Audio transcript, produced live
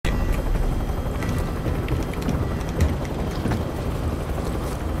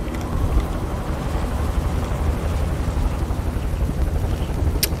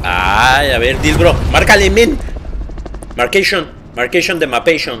Ay, a ver, deal, bro. Márcale, men. Marcation. Marcation de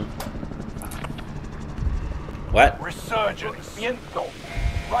mapation. What?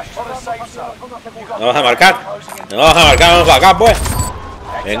 No vas a marcar. No vas a marcar, vamos para acá, pues.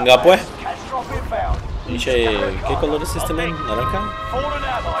 Venga, pues. Dice, ¿qué color es este, men? ¿Naranja?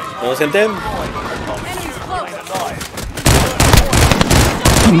 ¿No se entiende?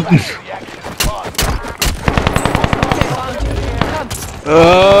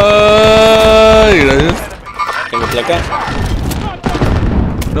 Ay, gracias. Tengo placa.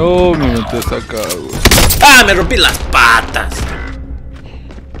 No, me metí hasta acá, güey. ¡Ah! Me rompí las patas.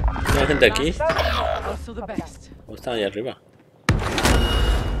 ¿Hay gente aquí? ¿O están allá arriba?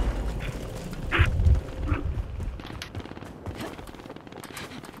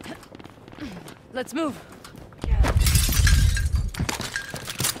 Let's move.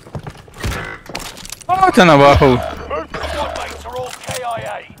 Ah, están abajo.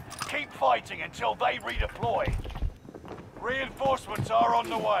 Keep fighting until they redeploy. Reinforcements are on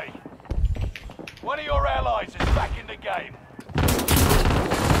the way. One of your allies is back in the game.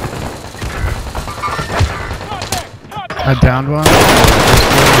 I downed one.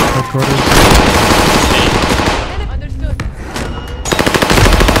 Headquarters. Understood.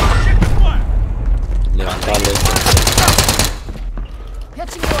 Levantarlo.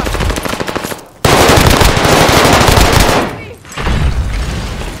 Catching you up.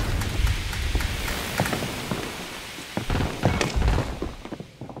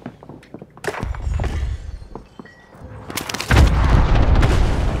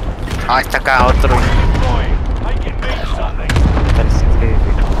 Ah, está acá otro. Parece que...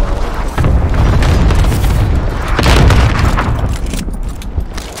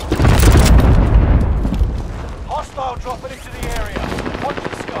 Hostile dropping into the area. Watch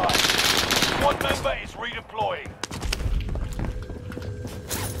the sky. One member is redeploying.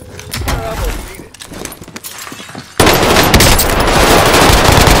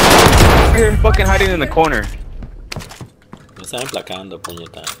 You're fucking hiding in the corner. Me están emplacando,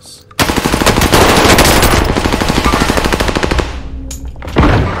 puñetas.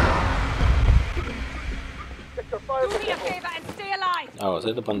 Do me a favor and stay alive. Vamos,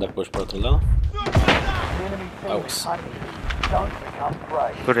 ahí te pueden dar push por otro lado. Vamos.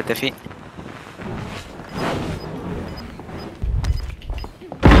 Cúrete, Fi.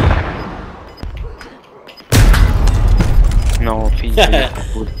 No, Fi.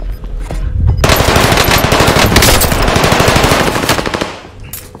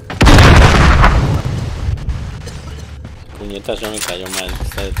 Puñetas, ya me cayó mal.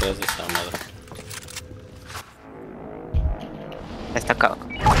 Está detrás de esta madre. Está acá.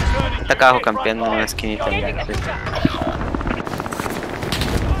 Está acá abajo campeando en una esquinita. Mira, sí.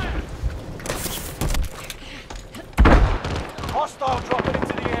 Hostile dropping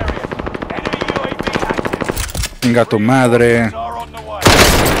into the area. Enemy UAV active. Venga tu madre. Are on the way.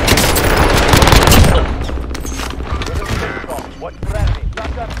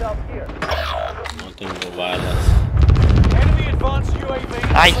 No tengo balas. Enemy advanced UAV.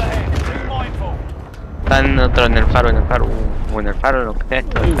 Ay. Ahead. Be mindful. Está en otro, en el faro, o en el faro, lo que sea.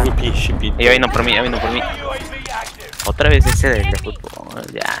 Whippy, shipito. Y ya vino por mí, ya vino por mí. UAV active. Otra vez ese de fútbol,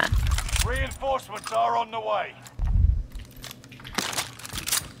 ya. Reinforcements are on the way.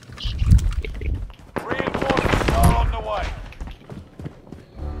 Reinforcements are on the way.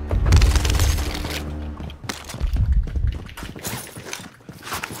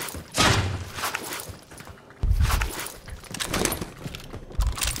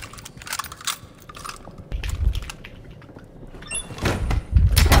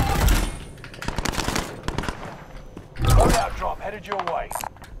 Loadout drop headed your way.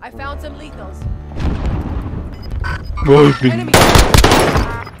 I found some lethals. Uy, Enemy.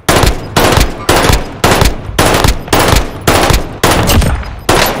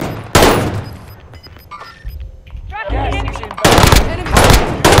 Gas is inbound. Enemy.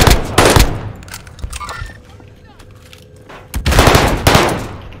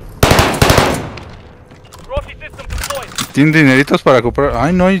 Rocky system deployed. ¿tienen dineritos para comprar?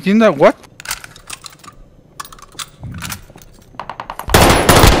 Ay, no hay tienda. What?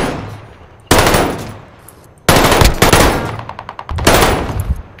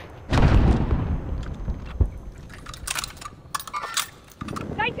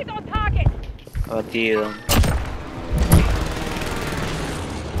 Sighted on target. Abatido.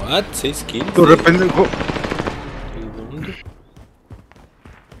 What? 6 kills. De repente. ¿Dónde?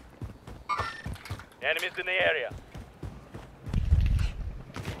 Enemies in the area.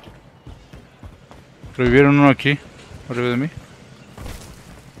 Revivieron uno aquí, arriba de mí.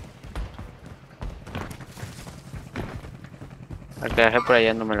 Acá que dejé por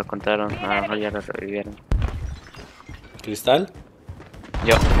allá no me lo contaron. A lo mejor ya lo revivieron. ¿Cristal?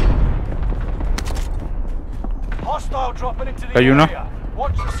 Yo. Hostile dropping into the Hay uno. area.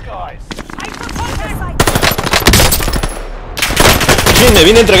 Watch the skies. Sí, me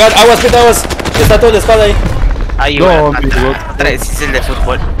vine a entregar. Aguas, ¿qué te aguas? Está todo el espada ahí. Ahí No, va. amigo. Atrás, sí es el de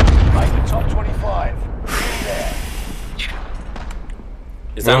fútbol. Make the top 25.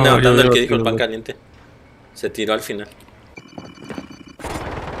 Estaban No, levantando yo el que veo dijo el que- pan caliente. Se tiró al final.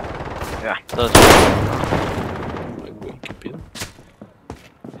 Ya, todos. Ay, güey, qué pido.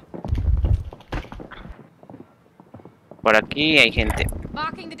 Por aquí hay gente.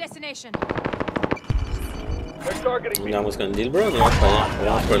 Marking the destination. They're targeting me. Vamos con el deal, bro. No, vamos para allá.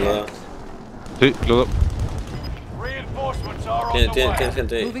 Vamos por el lado. Sí, lo... Reinforcements are on Tienes the way.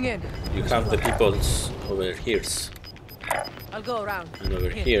 gente. Moving in. You have the peoples over here. I'll go around. And over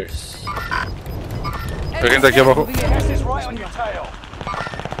here. Hay gente aquí abajo. Moving in. Gas is right on your tail.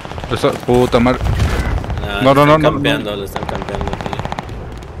 Esa puta madre. Nah, No, no, le están no, no, campeando, le están campeando aquí.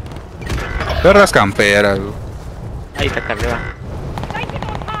 Perras camperas, güey. Ahí está acá arriba. Sighted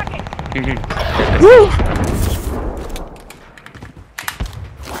on target.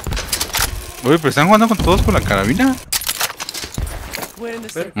 Uy, pero están jugando con todos con la carabina. We're in the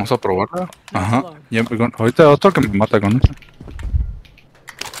circle. Vamos a probarla. Ajá. Ya, ahorita otro que me mata con eso.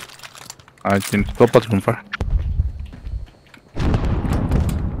 Ahí tienes todo para triunfar.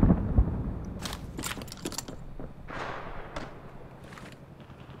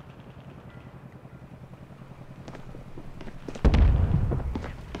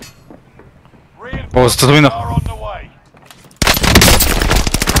 Oh, se está subiendo. Are on the way.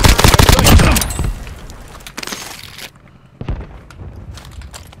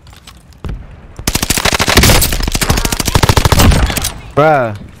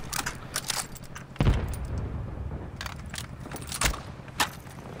 Bruh.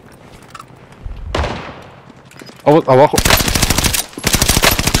 Abajo.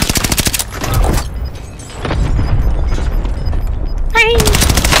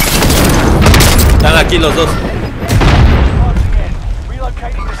 Están aquí los dos. Marching in.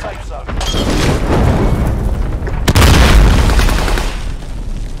 Relocating the safe zone.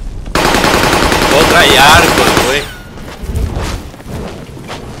 Otra y arcos, güey.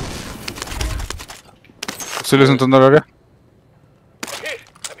 ¿Sí les entrando al área? I'm hit.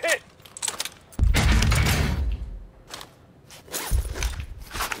 I'm hit.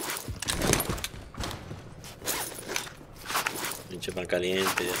 Pinche pan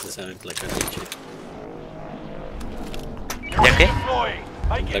caliente, ya se sabe placar bien chido. ¿Ya qué? Deploying.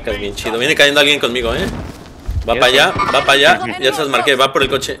 Make it Placas bien mean chido. Viene cayendo alguien conmigo, Va para allá, va para allá. Ya se los marqué, va por el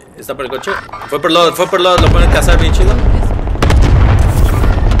coche. Está por el coche. Fue por el lado, lo pueden cazar bien chido.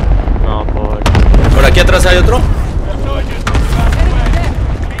 No, por. Por aquí atrás hay otro. Resurgence. Fast away.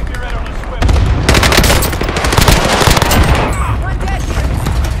 Keep your head on a swivel. One dead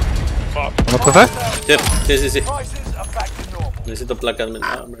here. ¿No pasa? Sí. Prices are back to normal. Necesito placas. Me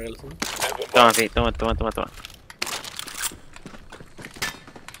regalas una. Toma, sí, toma.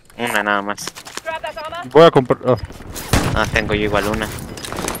 Una nada más. Grab that armor. Voy a comprar. Oh. Ah, tengo yo igual una.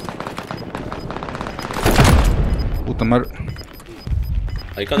 Puta madre.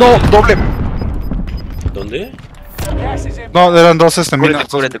 Ahí con ¡No! el- ¡Doble! ¿Dónde? Gas is in. No, eran dos minas.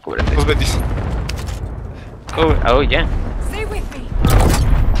 Cúbrete. Dos betis. Oh, ya. Stay with me.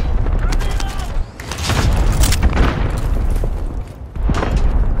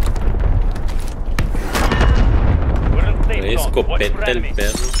 Trae escopeta el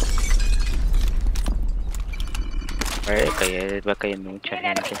perro. Va cayendo mucha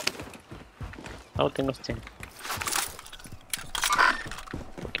gente. Oh, tengo este.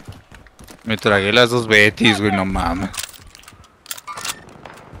 Me tragué las dos betis, güey, no mames.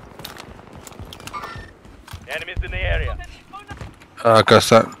 Enemies in the area. Acá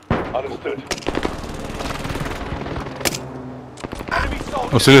está. Understood. Enemy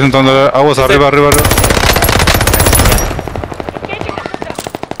soldiers. Los estoy sentando aguas arriba. Engaging the shooter.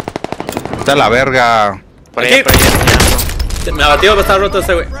 Está la verga. Por Aquí. allá, tirando. Me abatió, va a estar roto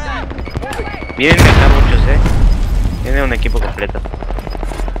ese güey. Vienen acá muchos, Viene un equipo completo.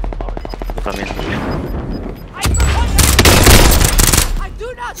 También. I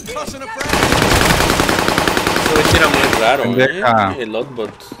do not see Ese güey era muy raro, Pendeja. El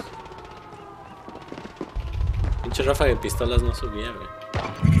Lotbot. Pinche ráfaga de pistolas no subía, güey.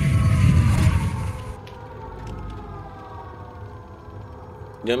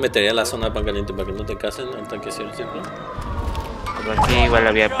 Yo me metería a la zona de pan caliente para que no te casen hasta que cierre el círculo. Por aquí igual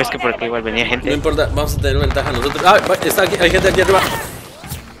había. Pues que por aquí igual venía No gente. importa, vamos a tener ventaja nosotros. ¡Ah! Está aquí, hay gente aquí arriba.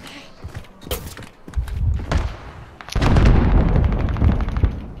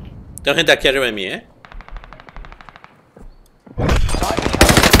 Tengo gente aquí arriba de mí,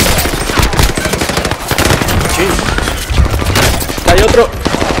 Sí. Hay otro.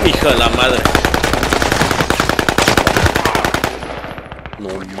 Hijo de la madre. No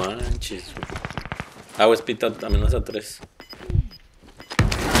manches. Agua espita, amenaza 3.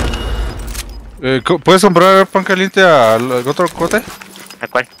 ¿Puedes comprar pan caliente al otro cote? ¿A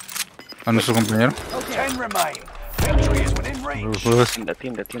cuál? A nuestro compañero. 10 remain. Victory is within reach.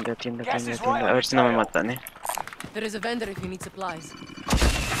 Tienda. A ver si no me matan, There is a vendor if you need supplies.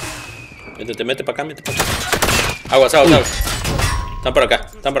 Mete para acá, Aguas. Están por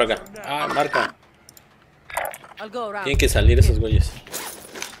acá. Ah, marca. I'll go around. Tienen que salir esos güeyes.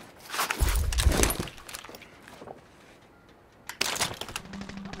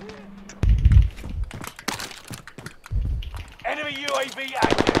 Enemy UAV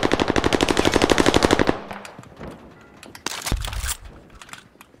active.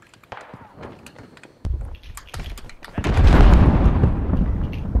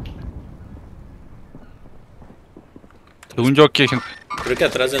 Según yo aquí hay gente. Creo que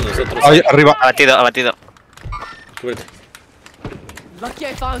atrás de nosotros. Ahí, arriba. Abatido. Cúbrete. Lucky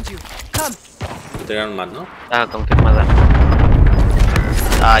I found you. Come. Te tiraron mal, ¿no? Ah, confirmada.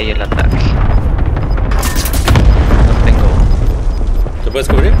 Ay, el ataque. No tengo. ¿Te puedes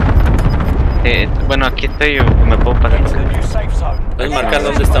cubrir? Bueno, aquí estoy, me puedo pasar. Into the new safe zone. ¿Puedes marcar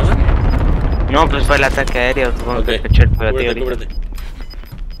dónde estaban? No, pues fue el ataque aéreo. Supongo Ok. que escuché el operativo Cúbrete. ahorita.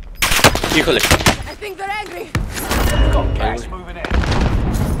 Híjole. I think they're angry. Got gas moving in.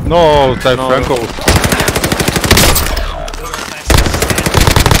 No, está el Franco.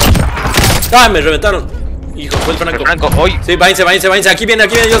 ¡Ah, me reventaron! Hijo, fue el Franco. Franco, hoy. Sí, váyanse. Aquí viene,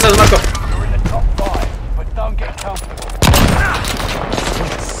 yo se los marco. You're in the top 5, but don't get comfortable.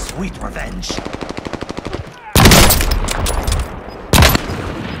 Sweet revenge.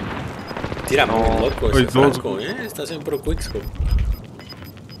 Tira muy loco ese Ay, dos. Franco, Está haciendo pro quickscope.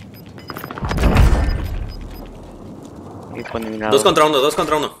 Equipo eliminado. 2 contra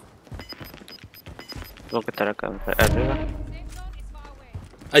 1. Tengo que estar acá arriba.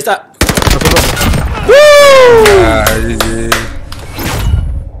 Ahí está. Ay,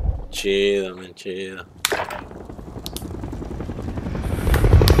 Chido, man, chido.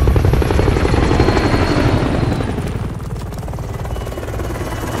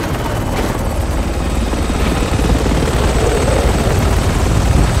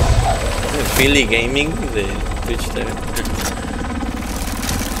 Philly Gaming de Twitch TV.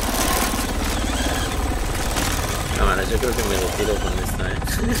 Cámara, yo creo que me retiro con esta,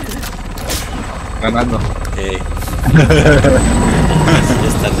 ganando. Ey. Ya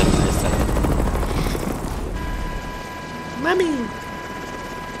es tarde. ¡Mami!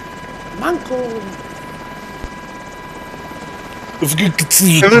 ¡Manco!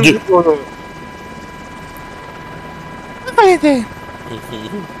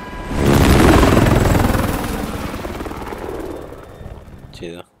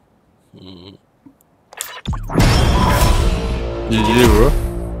 Chido. GG, bro.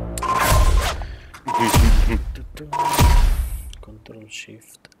 Control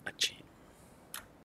Shift.